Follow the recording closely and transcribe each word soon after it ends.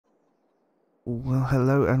Well,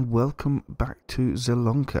 hello and welcome back to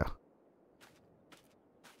Zielonka.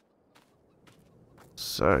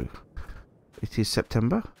 So, it is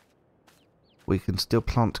September. We can still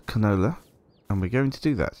plant canola, and we're going to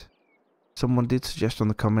do that. Someone did suggest on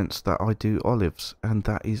the comments that I do olives, and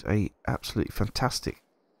that is a absolutely fantastic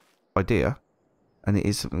idea, and it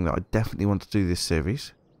is something that I definitely want to do this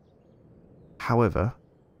series. However,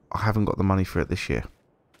 I haven't got the money for it this year.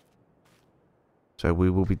 So we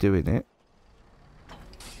will be doing it.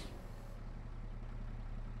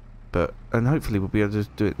 And hopefully we'll be able to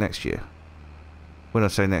do it next year. When I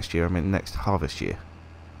say next year, I mean next harvest year.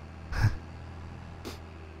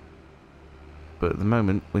 But at the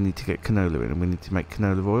moment, we need to get canola in, and we need to make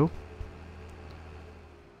canola oil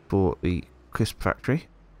for the crisp factory.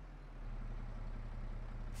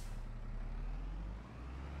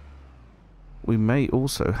 We may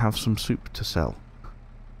also have some soup to sell.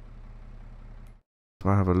 If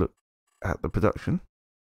I have a look at the production,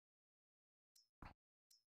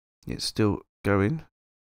 it's still going.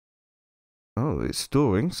 Oh, it's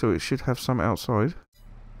storing, so it should have some outside.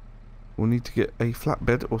 We'll need to get a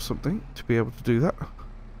flatbed or something to be able to do that.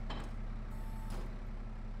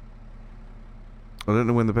 I don't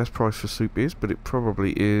know when the best price for soup is, but it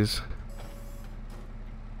probably is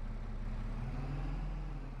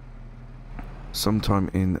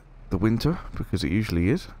sometime in the winter, because it usually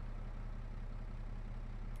is.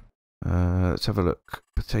 Let's have a look.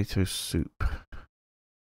 Potato soup.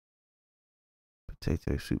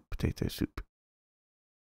 Potato soup, potato soup.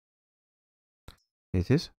 Here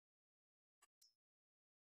it is.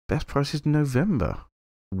 Best price is November.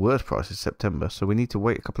 Worst price is September, so we need to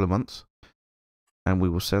wait a couple of months. And we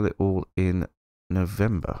will sell it all in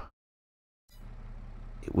November.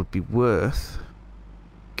 It would be worth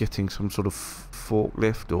getting some sort of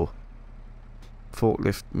forklift or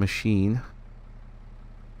forklift machine.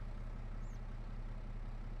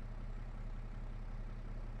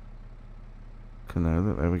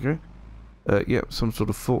 Canola, there we go. Yeah, some sort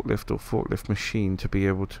of forklift or forklift machine to be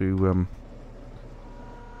able to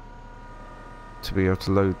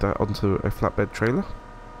load that onto a flatbed trailer.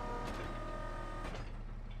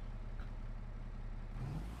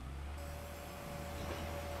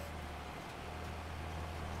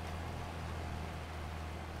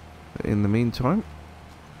 In the meantime,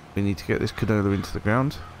 we need to get this canola into the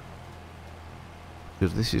ground,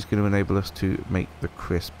 because this is going to enable us to make the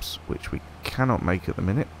crisps, which we cannot make at the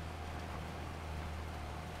minute.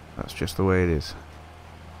 That's just the way it is.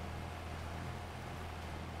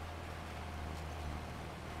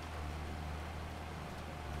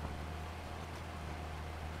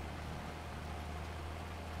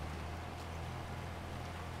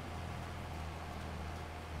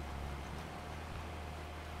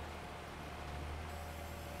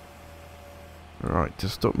 Right, to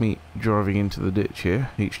stop me driving into the ditch here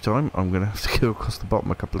each time, I'm going to have to go across the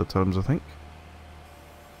bottom a couple of times, I think.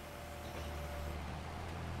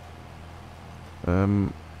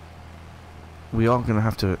 We are going to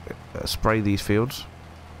have to spray these fields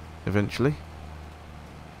eventually.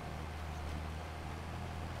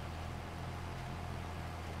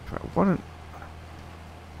 Why don't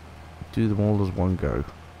do them all as one go?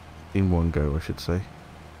 In one go, I should say.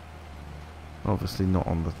 Obviously not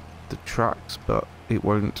on the tracks, but it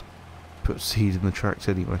won't put seed in the tracks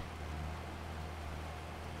anyway.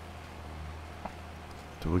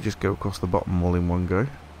 So we'll just go across the bottom all in one go.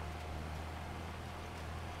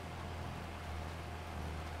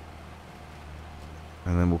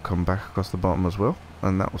 And then we'll come back across the bottom as well,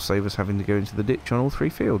 and that will save us having to go into the ditch on all three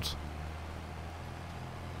fields,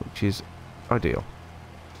 which is ideal.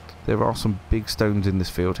 There are some big stones in this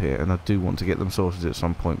field here, and I do want to get them sorted at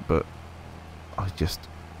some point, but I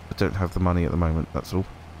don't have the money at the moment, that's all.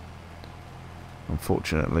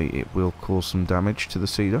 Unfortunately, it will cause some damage to the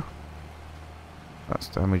cedar. That's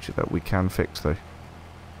damage that we can fix, though.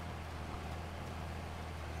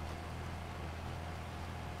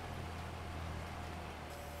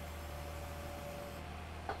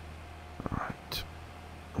 Right.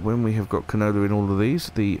 When we have got canola in all of these,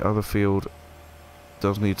 the other field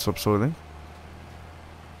does need subsoiling.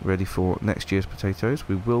 Ready for next year's potatoes.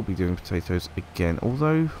 We will be doing potatoes again,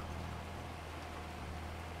 although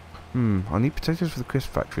I need potatoes for the crisp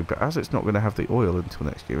factory, but as it's not going to have the oil until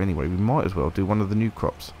next year anyway, we might as well do one of the new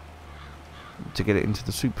crops. To get it into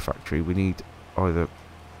the super factory, we need either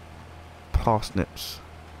parsnips,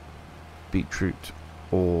 beetroot,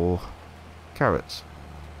 or carrots,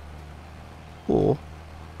 or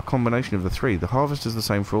a combination of the three. The harvest is the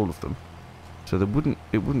same for all of them, so it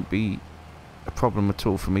wouldn't be a problem at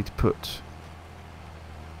all for me to put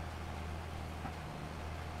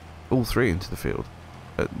all three into the field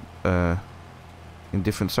at in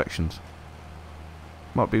different sections.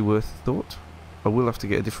 Might be worth a thought. I will have to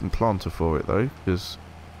get a different planter for it though, because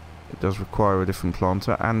it does require a different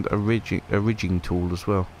planter and a ridging tool as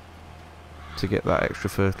well to get that extra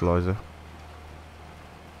fertilizer.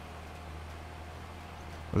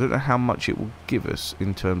 I don't know how much it will give us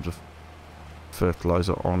in terms of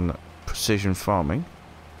fertilizer on precision farming,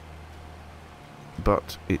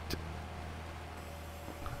 but it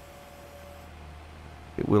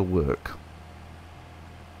will work.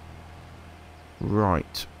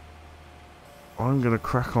 Right, I'm going to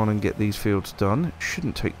crack on and get these fields done. It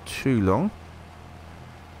shouldn't take too long,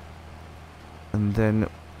 and then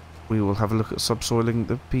we will have a look at subsoiling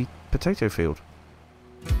the potato field.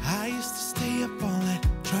 I used to stay up all night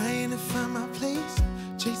trying to find my place,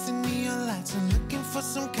 chasing neon lights and looking for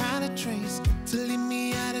some kind of trace to lead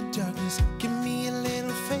me out of darkness. Give me a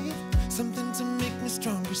little faith, something to make me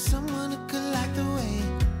stronger, someone who could light the way.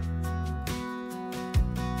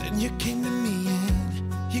 Then you came to me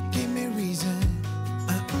and you gave me reason.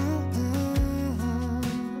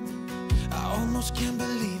 I almost can't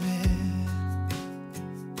believe it.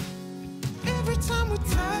 Every time we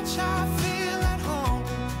touch, I feel at home.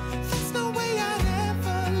 There's no way I'd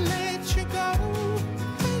ever let you go.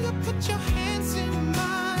 When you put your hands in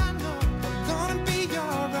mine, I know I'm gonna be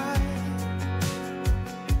alright.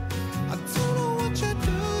 I don't know what you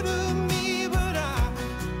do to me, but I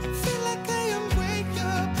feel like I am way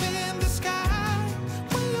up in the sky.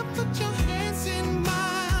 When you put your hands in mine, I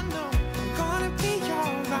know I'm gonna be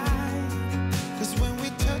alright. 'Cause when we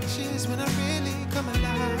touch is when I really come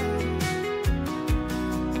alive.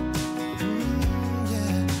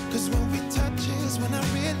 When I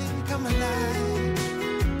really come alive.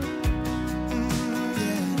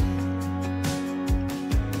 Yeah.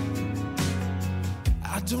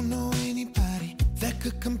 I don't know anybody that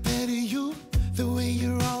could compare to you. The way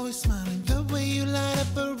you're always smiling, the way you light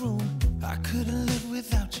up a room. I couldn't live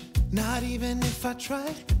without you, not even if I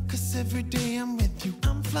tried. 'Cause every day I'm with you,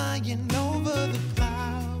 I'm flying over the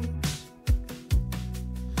clouds.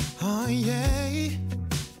 Oh yeah,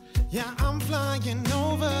 yeah, I'm flying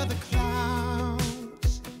over the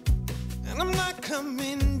clouds. I'm not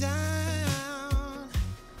coming down.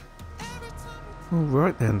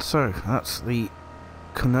 Alright then, so that's the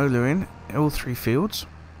canola in all 3 fields.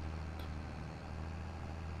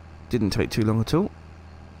 Didn't take too long at all.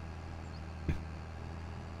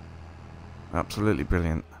 Absolutely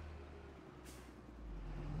brilliant.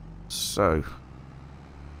 So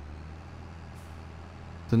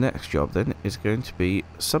the next job then is going to be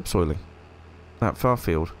subsoiling that far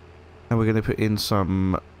field, and we're going to put in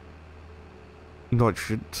some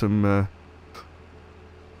nitrogen, some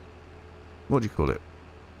what do you call it?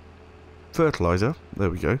 Fertilizer. There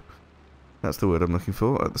we go. That's the word I'm looking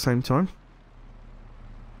for at the same time.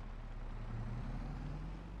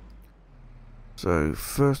 So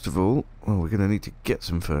first of all, well, we're going to need to get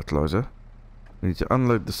some fertilizer. We need to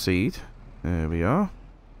unload the seed. There we are.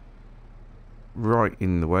 Right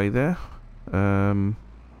in the way there. Right.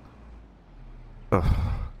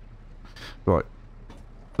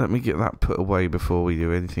 Let me get that put away before we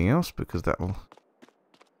do anything else, because that'll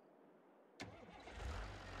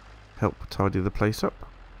help tidy the place up.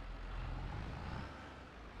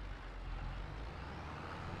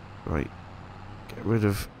 Right. Get rid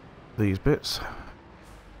of these bits.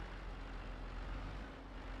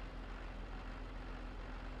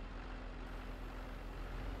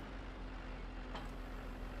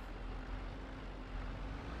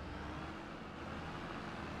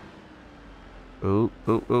 Oh.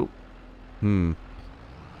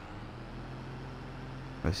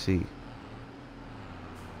 I see.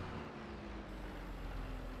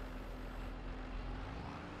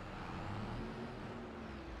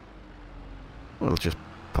 We'll just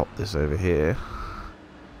pop this over here.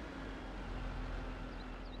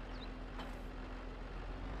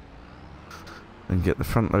 And get the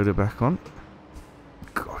front loader back on.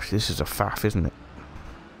 Gosh, this is a faff, isn't it?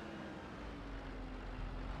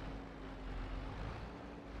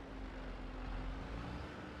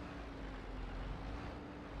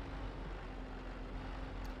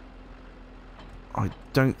 I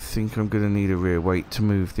don't think I'm going to need a rear weight to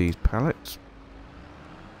move these pallets.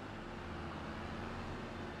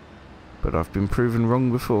 But I've been proven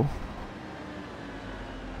wrong before.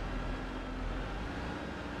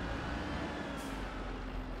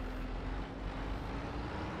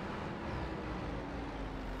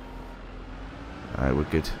 We're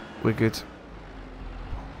good. We're good.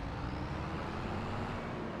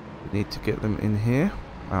 We need to get them in here,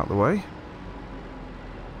 out of the way.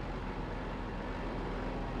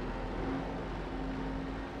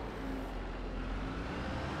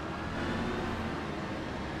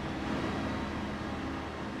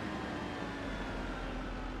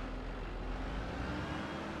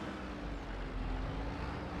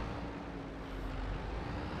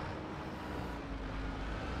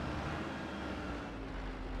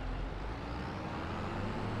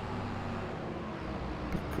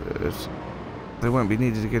 because they won't be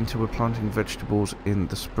needed again until we're planting vegetables in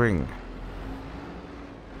the spring.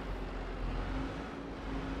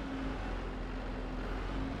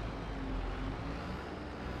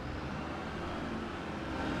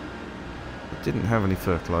 I didn't have any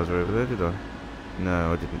fertilizer over there, did I?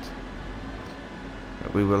 No, I didn't.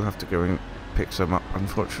 But we will have to go and pick some up,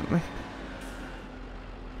 unfortunately.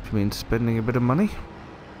 Which means spending a bit of money.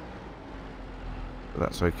 But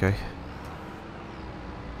that's okay.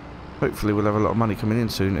 Hopefully we'll have a lot of money coming in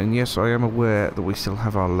soon. And yes, I am aware that we still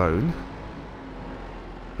have our loan.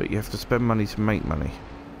 But you have to spend money to make money.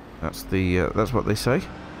 That's that's what they say.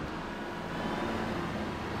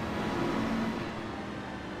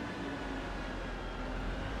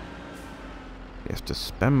 You have to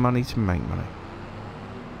spend money to make money.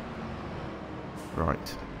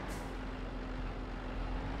 Right.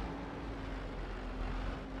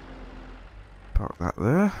 Park that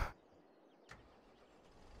there.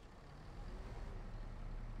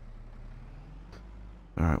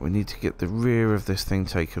 Alright, we need to get the rear of this thing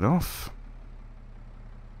taken off.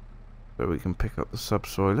 So we can pick up the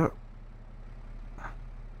subsoiler.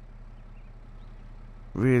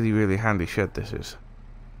 Really, really handy shed this is.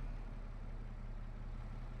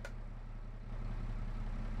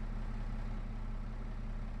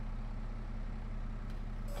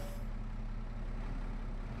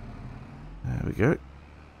 There we go.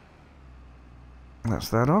 That's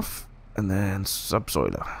that off. And then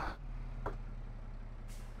subsoiler.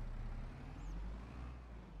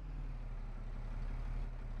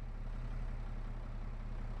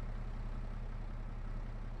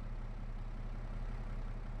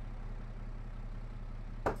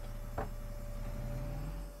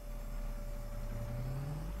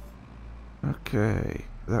 Okay,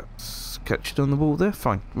 that's catched on the wall there.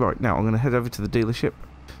 Fine. Right, now I'm going to head over to the dealership.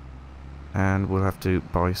 And we'll have to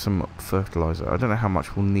buy some fertilizer. I don't know how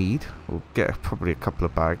much we'll need. We'll get probably a couple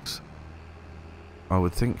of bags, I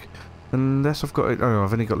would think. Unless I've got it. Oh,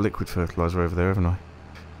 I've only got liquid fertilizer over there, haven't I?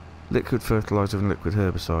 Liquid fertilizer and liquid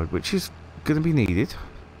herbicide, which is going to be needed.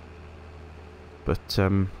 But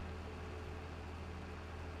I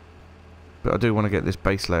do want to get this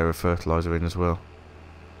base layer of fertilizer in as well.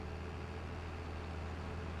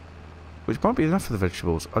 Which might be enough for the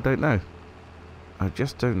vegetables. I don't know. I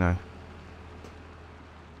just don't know.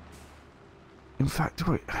 In fact,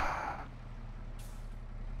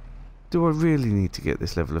 do I really need to get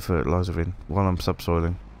this level of fertilizer in while I'm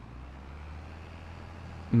subsoiling?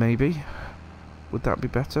 Maybe. Would that be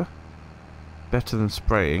better? Better than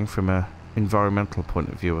spraying from an environmental point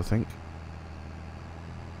of view, I think.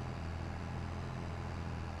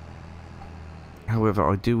 However,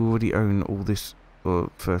 I do already own all this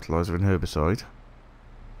fertilizer and herbicide.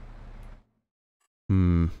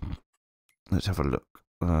 Let's have a look.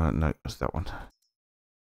 No, that's that one.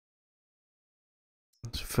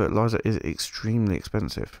 So fertilizer is extremely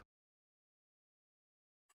expensive.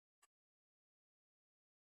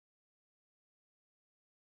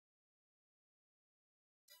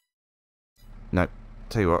 No,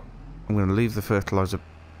 tell you what, I'm going to leave the fertilizer.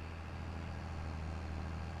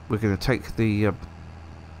 We're going to take the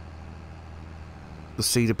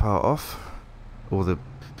seeder part off, or the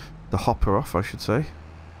hopper off, I should say.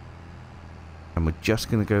 And we're just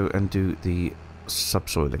going to go and do the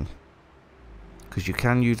subsoiling. Because you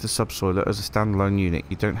can use the subsoiler as a standalone unit.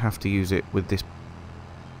 You don't have to use it with this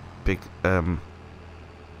big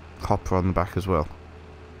hopper on the back as well.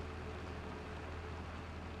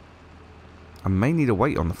 I may need a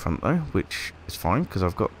weight on the front though, which is fine because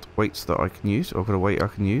I've got weights that I can use. I've got a weight I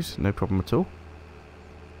can use, no problem at all.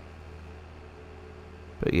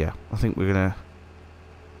 But yeah, I think we're gonna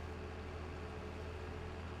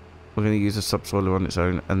use the subsoiler on its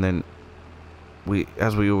own, and then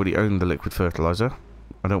as we already own the liquid fertilizer,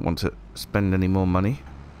 I don't want to spend any more money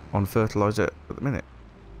on fertilizer at the minute.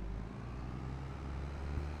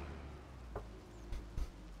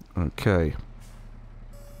 Okay.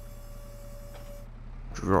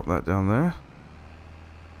 Drop that down there.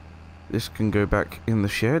 This can go back in the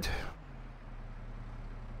shed.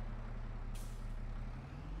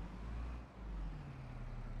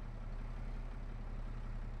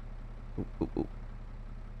 Ooh.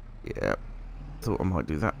 Yeah, thought I might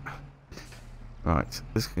do that. Right,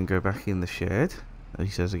 this can go back in the shed, he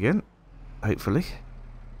says again, hopefully.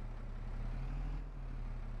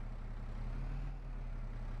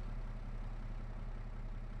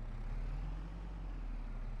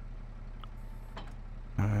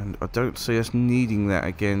 And I don't see us needing that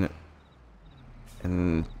again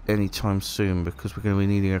any time soon, because we're going to be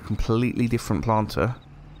needing a completely different planter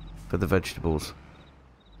for the vegetables.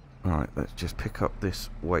 Alright, let's just pick up this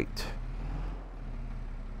weight.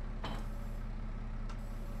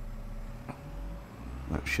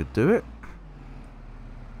 That should do it.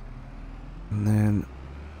 And then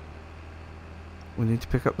we need to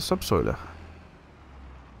pick up the subsoiler.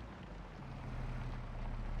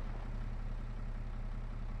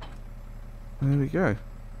 There we go.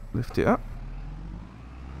 Lift it up.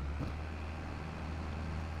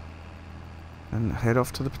 And head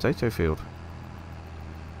off to the potato field.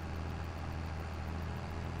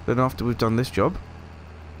 Then after we've done this job,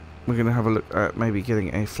 we're going to have a look at maybe getting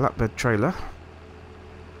a flatbed trailer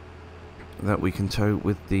that we can tow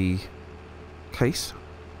with the case.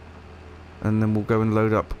 And then we'll go and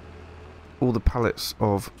load up all the pallets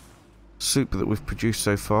of soup that we've produced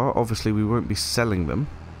so far. Obviously we won't be selling them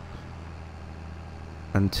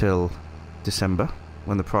until December,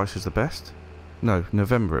 when the price is the best. No,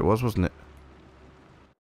 November it was, wasn't it?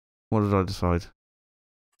 What did I decide?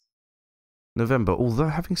 November. Although,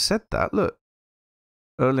 having said that, look,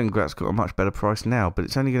 Erlingrat's got a much better price now, but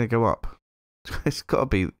it's only going to go up. It's got to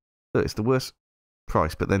be... Look, it's the worst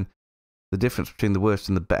price, but then the difference between the worst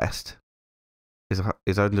and the best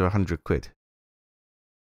is under 100 quid.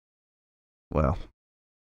 Well,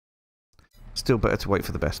 still better to wait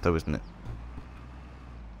for the best, though, isn't it?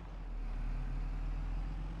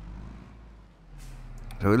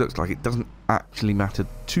 So it looks like it doesn't actually matter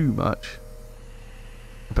too much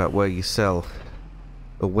about where you sell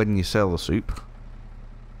or when you sell the soup.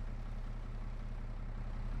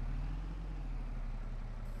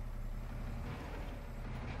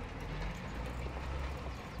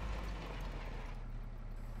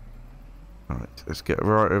 Alright, let's get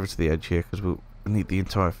right over to the edge here because we'll need the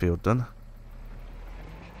entire field done.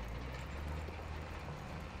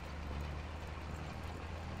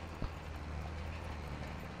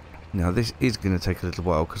 Now this is going to take a little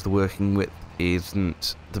while because the working width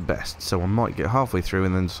isn't the best, so I might get halfway through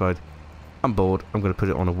and then decide I'm bored, I'm going to put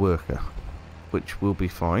it on a worker, which will be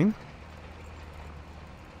fine.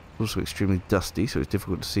 It's also extremely dusty, so it's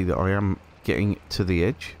difficult to see that I am getting to the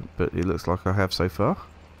edge, but it looks like I have so far.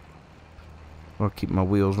 I'll keep my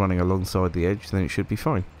wheels running alongside the edge, then it should be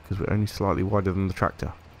fine because we're only slightly wider than the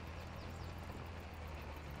tractor.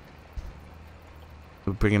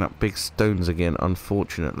 We're bringing up big stones again,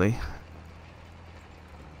 unfortunately.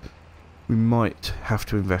 We might have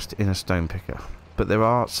to invest in a stone picker. But there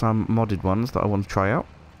are some modded ones that I want to try out.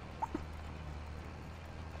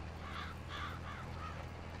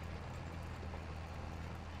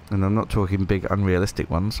 And I'm not talking big unrealistic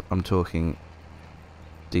ones, I'm talking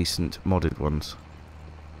decent modded ones.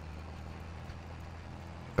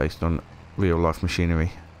 Based on real life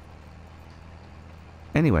machinery.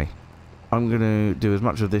 Anyway. I'm going to do as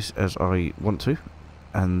much of this as I want to,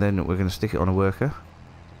 and then we're going to stick it on a worker.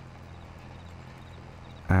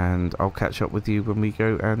 And I'll catch up with you when we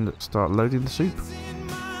go and start loading the soup.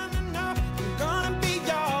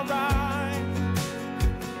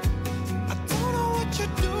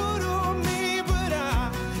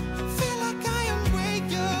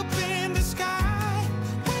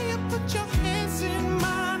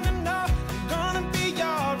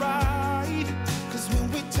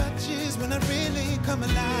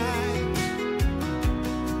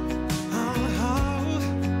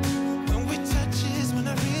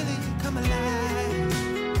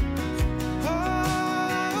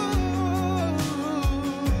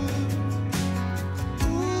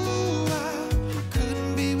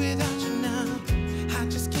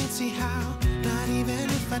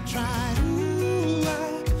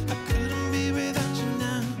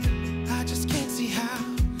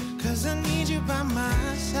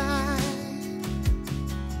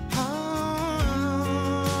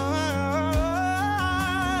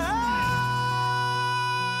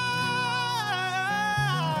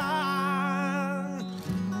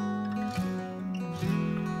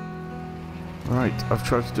 Right, I've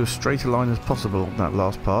tried to do as straight a line as possible on that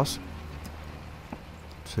last pass.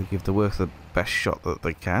 So give the worker the best shot that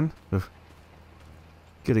they can of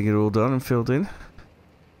getting it all done and filled in.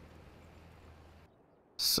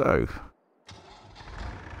 So,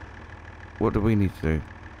 what do we need to do?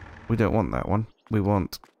 We don't want that one. We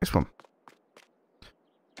want this one.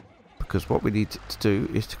 Because what we need to do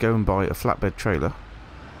is to go and buy a flatbed trailer.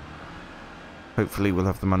 Hopefully we'll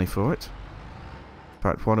have the money for it. In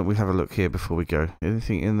fact, why don't we have a look here before we go?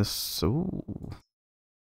 Anything in the... Ooh.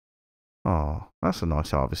 Oh, that's a nice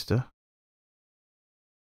harvester.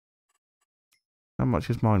 How much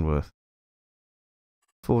is mine worth?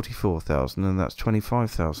 44,000, and that's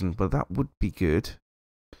 25,000. But that would be good.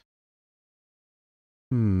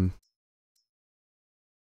 No.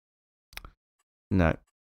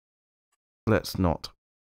 Let's not.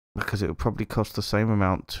 Because it will probably cost the same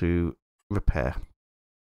amount to repair.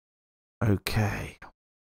 Okay.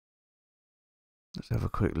 Let's have a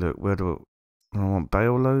quick look. Where do I want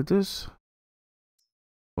bale loaders?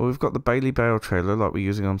 Well, we've got the Bailey bale trailer like we're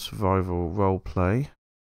using on survival roleplay.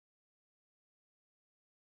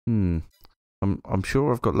 I'm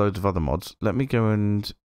sure I've got loads of other mods. Let me go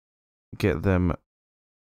and get them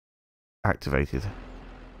activated.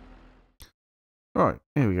 Right,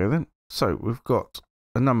 here we go then. So we've got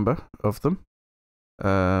a number of them.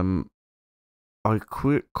 I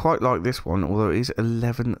quite like this one, although it is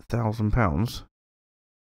 £11,000,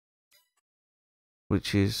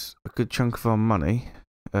 which is a good chunk of our money.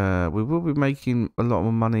 We will be making a lot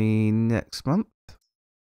more money next month.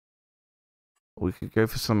 We could go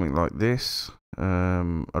for something like this.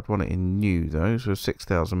 I'd want it in new though, so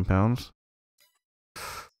 £6,000.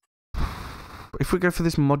 If we go for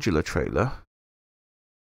this modular trailer,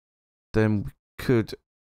 then we could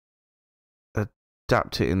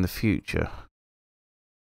adapt it in the future.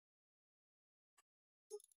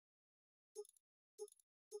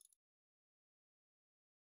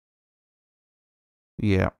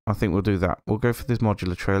 Yeah, I think we'll do that. We'll go for this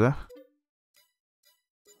modular trailer.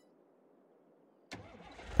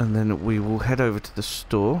 And then we will head over to the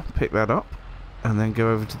store, pick that up, and then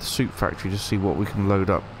go over to the soup factory to see what we can load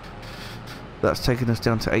up. That's taken us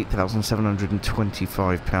down to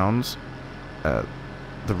 £8,725.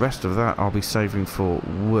 The rest of that I'll be saving for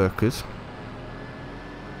workers.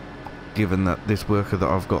 Given that this worker that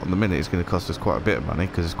I've got in the minute is going to cost us quite a bit of money,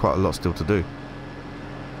 because there's quite a lot still to do.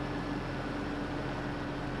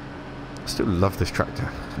 I still love this tractor.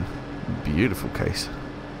 Beautiful case.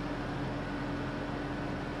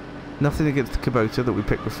 Nothing against the Kubota that we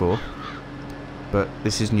picked before, but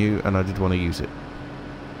this is new and I did want to use it.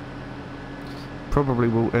 Probably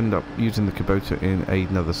will end up using the Kubota in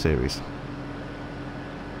another series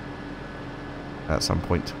at some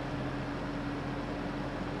point.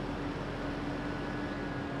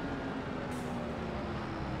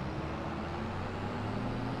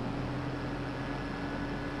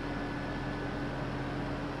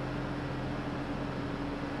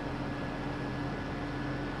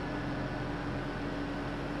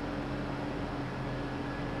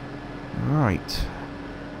 Right.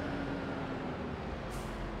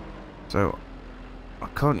 So I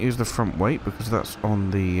can't use the front weight because that's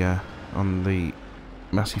on the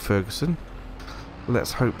Massey Ferguson.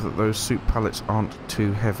 Let's hope that those soup pallets aren't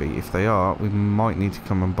too heavy. If they are, we might need to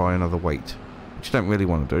come and buy another weight, which I don't really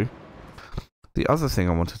want to do. The other thing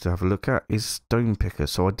I wanted to have a look at is stone picker.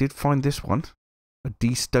 So I did find this one, a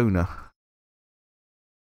de-stoner.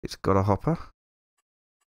 It's got a hopper.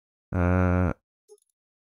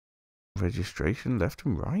 Registration left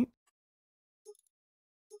and right.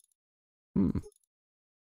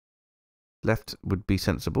 Left would be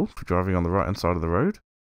sensible for driving on the right hand side of the road.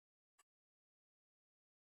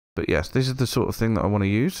 But yes, this is the sort of thing that I want to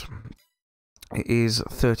use. It is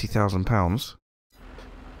 £30,000.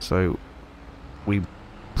 So we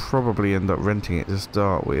probably end up renting it to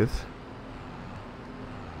start with.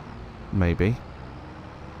 Maybe.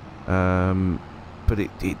 But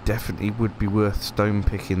it definitely would be worth stone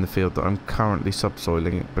picking the field that I'm currently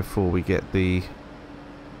subsoiling it before we get the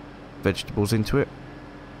vegetables into it.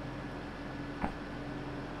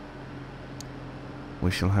 We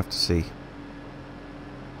shall have to see.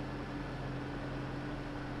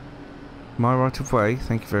 My right of way,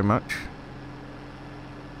 thank you very much.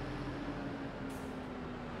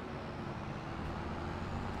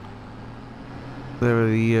 There are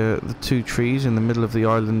the two trees in the middle of the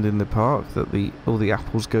island in the park that all the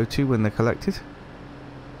apples go to when they're collected.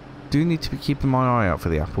 Do need to be keeping my eye out for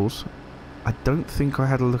the apples. I don't think I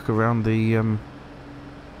had a look around the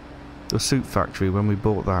soup factory when we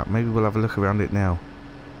bought that. Maybe we'll have a look around it now,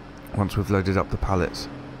 once we've loaded up the pallets.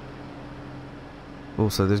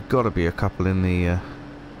 Also, there's got to be a couple in the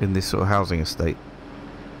in this sort of housing estate.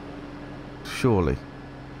 Surely.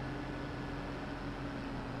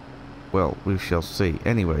 Well, we shall see.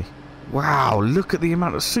 Anyway, wow! Look at the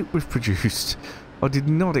amount of soup we've produced. I did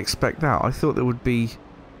not expect that. I thought there would be.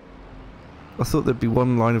 I thought there'd be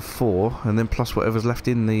one line of 4, and then plus whatever's left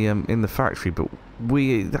in the factory. But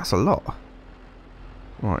that's a lot.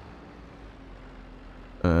 Right.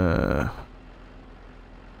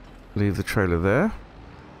 Leave the trailer there.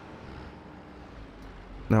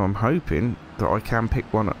 Now I'm hoping that I can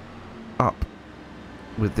pick one up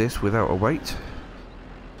with this without a weight.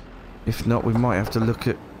 If not, we might have to look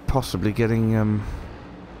at possibly getting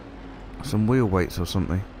some wheel weights or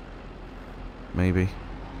something. Maybe.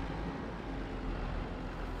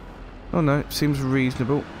 Oh no, it seems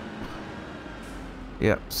reasonable.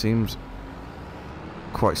 Yeah, seems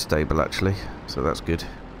quite stable actually, so that's good.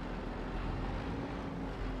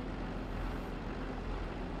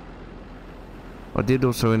 I did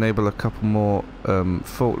also enable a couple more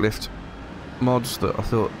forklift mods that I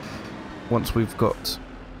thought once we've got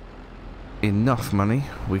enough money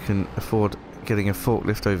we can afford getting a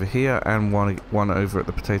forklift over here and one over at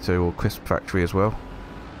the potato or crisp factory as well.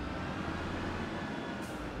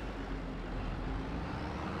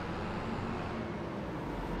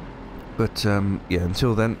 But yeah,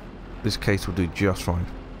 until then this case will do just fine.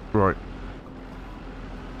 Right,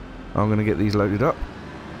 I'm going to get these loaded up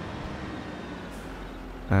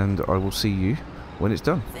and I will see you when it's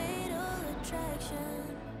done.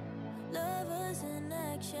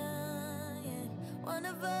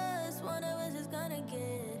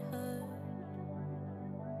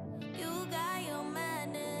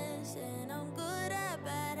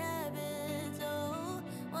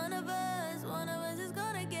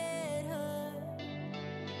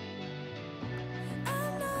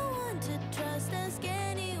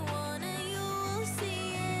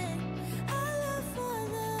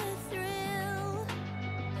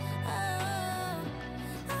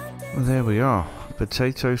 Well, there we are.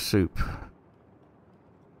 Potato soup.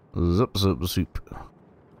 Zup zup soup.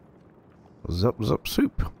 Zup zup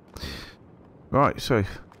soup. Right, so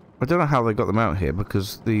I don't know how they got them out here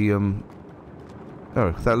because the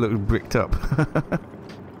oh, that looked bricked up.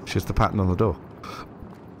 It's just the pattern on the door.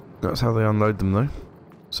 That's how they unload them though.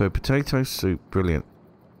 So potato soup, brilliant.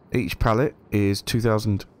 Each pallet is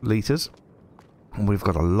 2,000 litres. And we've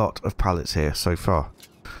got a lot of pallets here so far.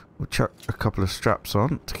 We'll chuck a couple of straps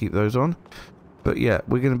on to keep those on. But yeah,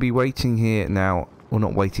 we're going to be waiting here now. Well,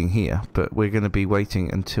 not waiting here, but we're going to be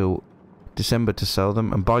waiting until December to sell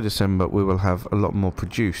them. And by December, we will have a lot more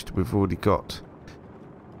produced. We've already got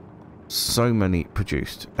so many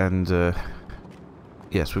produced. And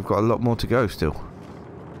yes, we've got a lot more to go still.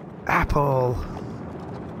 Apple!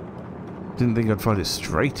 Didn't think I'd find it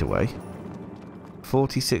straight away.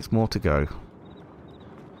 46 more to go.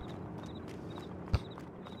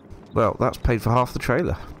 Well, that's paid for half the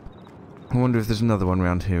trailer. I wonder if there's another one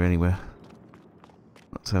around here anywhere.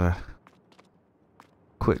 Let's have a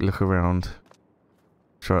quick look around.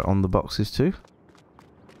 Try it on the boxes too.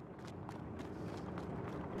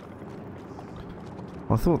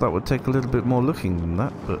 I thought that would take a little bit more looking than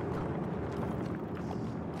that, but...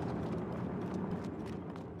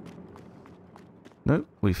 nope,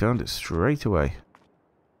 we found it straight away.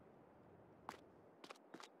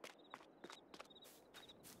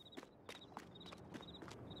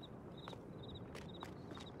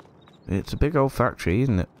 It's a big old factory,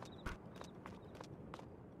 isn't it?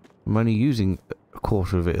 I'm only using a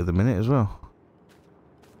quarter of it at the minute as well.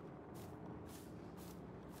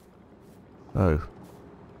 Oh.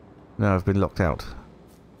 No, I've been locked out.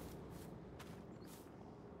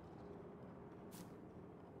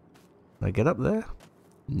 Can I get up there?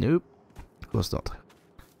 Nope. Of course not.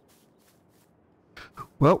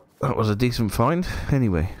 Well, that was a decent find.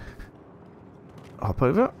 Anyway. Hop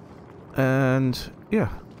over. And, yeah.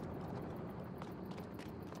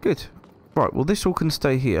 Good. Right, well this all can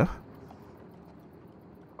stay here.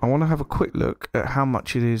 I want to have a quick look at how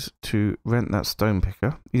much it is to rent that stone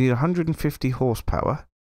picker. You need 150 horsepower.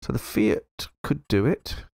 So the Fiat could do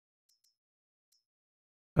it.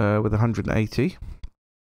 With 180.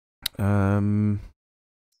 And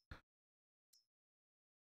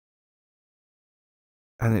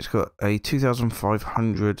it's got a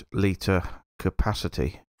 2,500 litre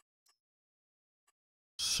capacity.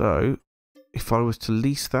 So... if I was to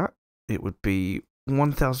lease that, it would be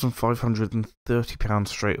 £1,530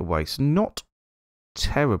 straight away. So not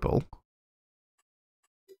terrible.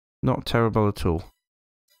 Not terrible at all.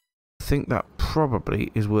 I think that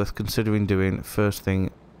probably is worth considering doing first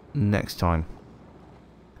thing next time.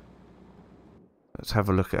 Let's have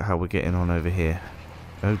a look at how we're getting on over here.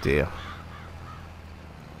 Oh dear.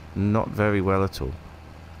 Not very well at all.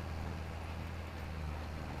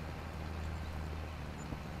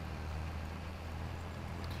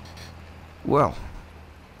 Well,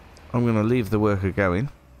 I'm going to leave the worker going,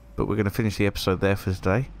 but we're going to finish the episode there for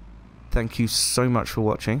today. Thank you so much for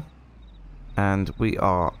watching, and we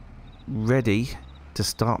are ready to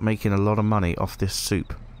start making a lot of money off this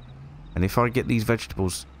soup. And if I get these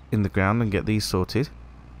vegetables in the ground and get these sorted,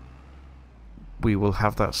 we will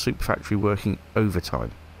have that soup factory working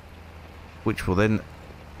overtime, which will then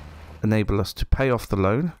enable us to pay off the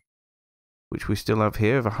loan, which we still have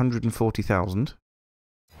here of 140,000.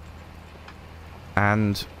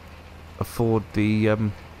 And afford the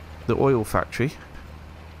oil factory,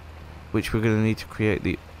 which we're going to need to create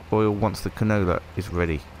the oil once the canola is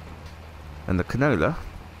ready. And the canola,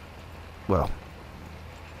 well,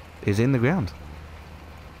 is in the ground.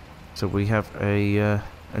 So we have a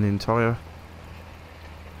an entire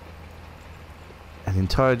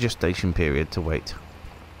entire gestation period to wait.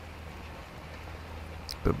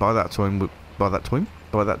 But by that time,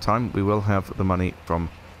 we will have the money from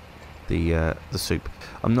the soup.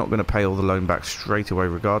 I'm not going to pay all the loan back straight away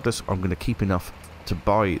regardless. I'm going to keep enough to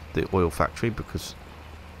buy the oil factory because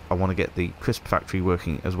I want to get the crisp factory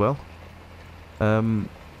working as well.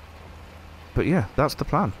 But yeah, that's the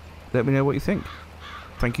plan. Let me know what you think.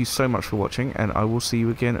 Thank you so much for watching, and I will see you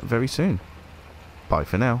again very soon. Bye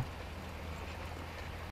for now.